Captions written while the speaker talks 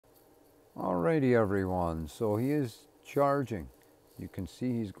Alrighty everyone, so he is charging. You can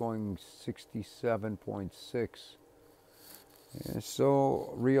see he's going 67.6.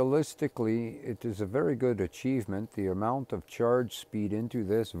 So realistically, it is a very good achievement. The amount of charge speed into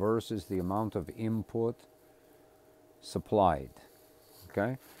this versus the amount of input supplied.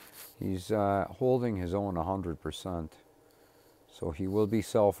 Okay, he's holding his own 100%. So he will be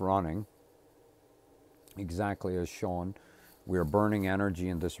self-running, exactly as shown. We're burning energy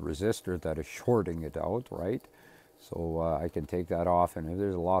in this resistor that is shorting it out, right? So I can take that off, and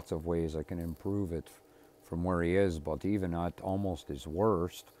there's lots of ways I can improve it from where he is, but even at almost his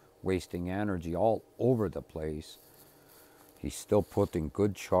worst, wasting energy all over the place, he's still putting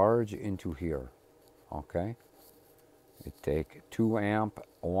good charge into here, okay? It take 2 amp,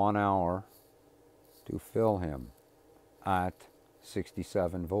 1 hour to fill him at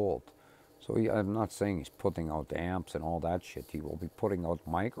 67 volt. So I'm not saying he's putting out amps and all that shit. He will be putting out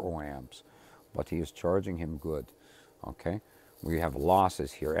microamps, but he is charging him good. Okay, we have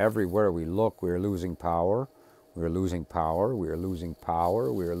losses here. Everywhere we look, we're losing power. We're losing power. We're losing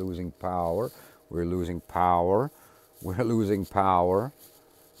power. We're losing power. We're losing power. We're losing power.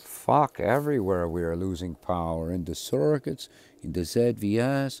 Fuck, everywhere we are losing power. In the circuits, in the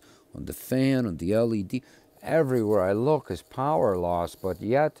ZVS, on the fan, on the LED. Everywhere I look is power loss, but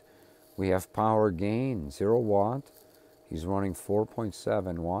yet we have power gain, 0 watt. He's running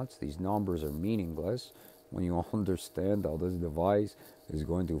 4.7 watts. These numbers are meaningless when you understand how this device is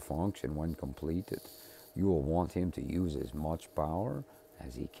going to function when completed. You will want him to use as much power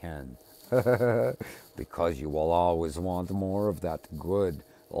as he can. Because you will always want more of that good,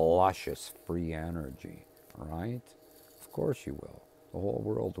 luscious, free energy, right? Of course you will. The whole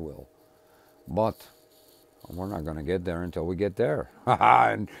world will. But we're not going to get there until we get there.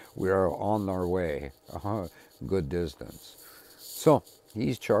 And we are on our way. Good distance. So,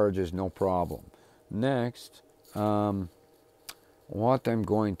 these charges, no problem. Next, what I'm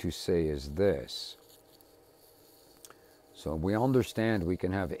going to say is this. So we understand we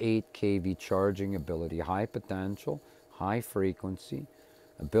can have 8 kV charging ability, high potential, high frequency,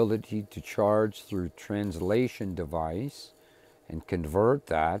 ability to charge through translation device, and convert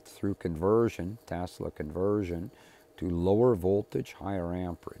that through conversion, Tesla conversion, to lower voltage, higher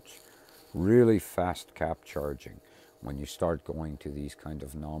amperage. Really fast cap charging when you start going to these kind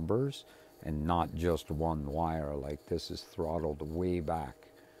of numbers, and not just one wire like this is throttled way back,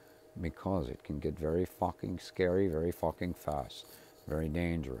 because it can get very fucking scary, very fucking fast, very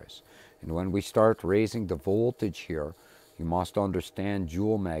dangerous. And when we start raising the voltage here, you must understand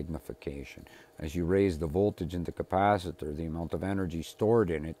joule magnification. As you raise the voltage in the capacitor, the amount of energy stored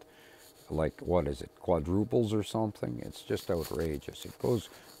in it, like, what is it, quadruples or something? It's just outrageous. It goes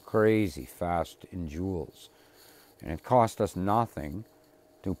crazy fast in joules. And it cost us nothing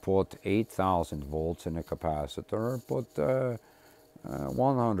to put 8,000 volts in a capacitor, or put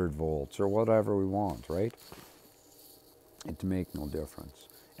 100 volts or whatever we want, right? It makes no difference.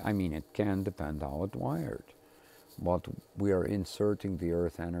 I mean, it can depend how it's wired. But we are inserting the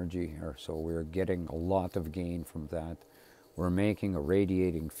earth energy here, so we're getting a lot of gain from that. We're making a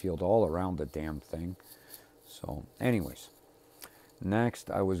radiating field all around the damn thing. So, anyways,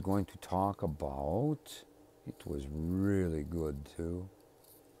 next I was going to talk about, it was really good too.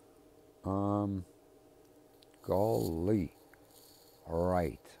 Golly.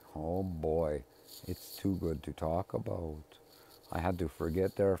 Right. Oh boy. It's too good to talk about. I had to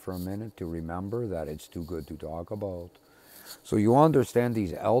forget there for a minute to remember that it's too good to talk about. So you understand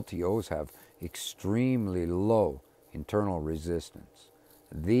these LTOs have extremely low internal resistance.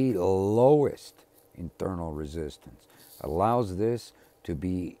 The lowest internal resistance allows this to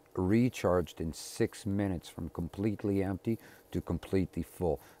be recharged in 6 minutes from completely empty to completely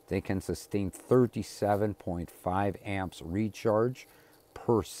full. They can sustain 37.5 amps recharge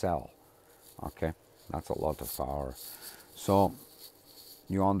per cell. Okay, that's a lot of power. So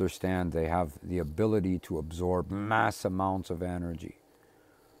you understand they have the ability to absorb mass amounts of energy.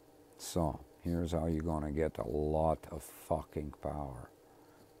 So here's how you're going to get a lot of fucking power.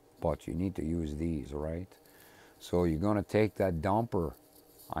 But you need to use these, right? So you're going to take that dumper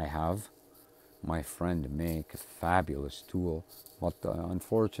I have, my friend make, a fabulous tool, but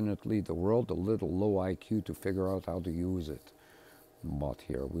unfortunately the world a little low IQ to figure out how to use it. But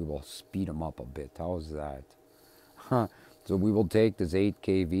here, we will speed them up a bit. How's that? So we will take this 8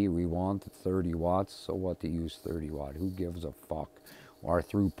 kV we want at 30 watts. So what to use 30 watt? Who gives a fuck? Our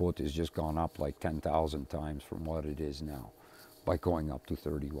throughput has just gone up like 10,000 times from what it is now by going up to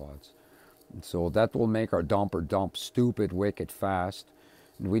 30 watts. And so that will make our dumper dump stupid, wicked fast.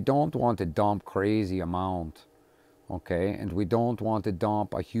 And we don't want to dump crazy amount. okay? And we don't want to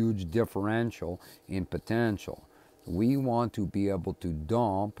dump a huge differential in potential. We want to be able to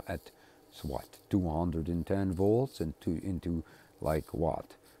dump at, so what, 210 volts into like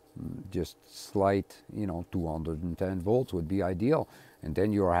what? Just slight, 210 volts would be ideal. And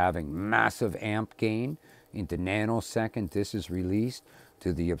then you're having massive amp gain into nanosecond. This is released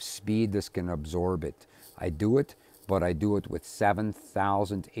to the speed this can absorb it. I do it, but I do it with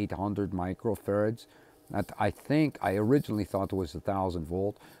 7,800 microfarads. That, I think I originally thought it was 1,000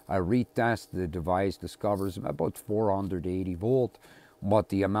 volt. I retest the device, discovers about 480 volt, but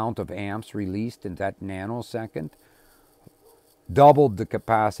the amount of amps released in that nanosecond doubled the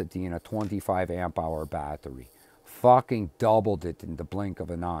capacity in a 25 amp hour battery. Fucking doubled it in the blink of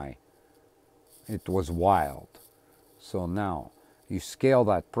an eye. It was wild. So now you scale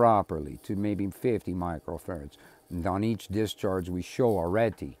that properly to maybe 50 microfarads. And on each discharge we show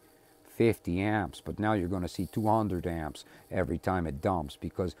already 50 amps, but now you're going to see 200 amps every time it dumps,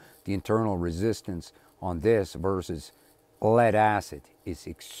 because the internal resistance on this versus lead acid is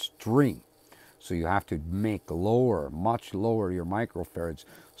extreme. So you have to make lower, much lower your microfarads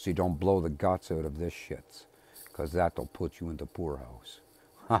so you don't blow the guts out of this shit, because that'll put you in the poorhouse.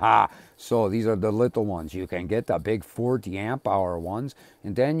 So these are the little ones. You can get the big 40 amp hour ones,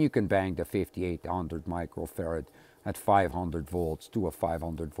 and then you can bang the 5800 microfarad at 500 volts to a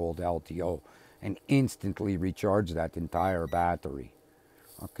 500 volt LTO and instantly recharge that entire battery.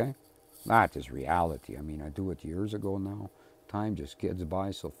 Okay? That is reality. I mean, I do it years ago now. Time just gets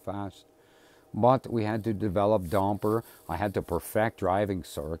by so fast. But we had to develop dumper. I had to perfect driving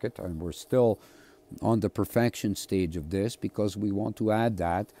circuit, and we're still on the perfection stage of this, because we want to add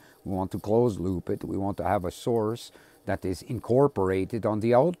that. We want to close loop it. We want to have a source that is incorporated on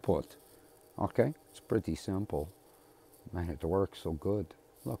the output. Okay? It's pretty simple. Man, it works so good.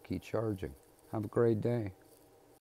 Look, keep charging. Have a great day.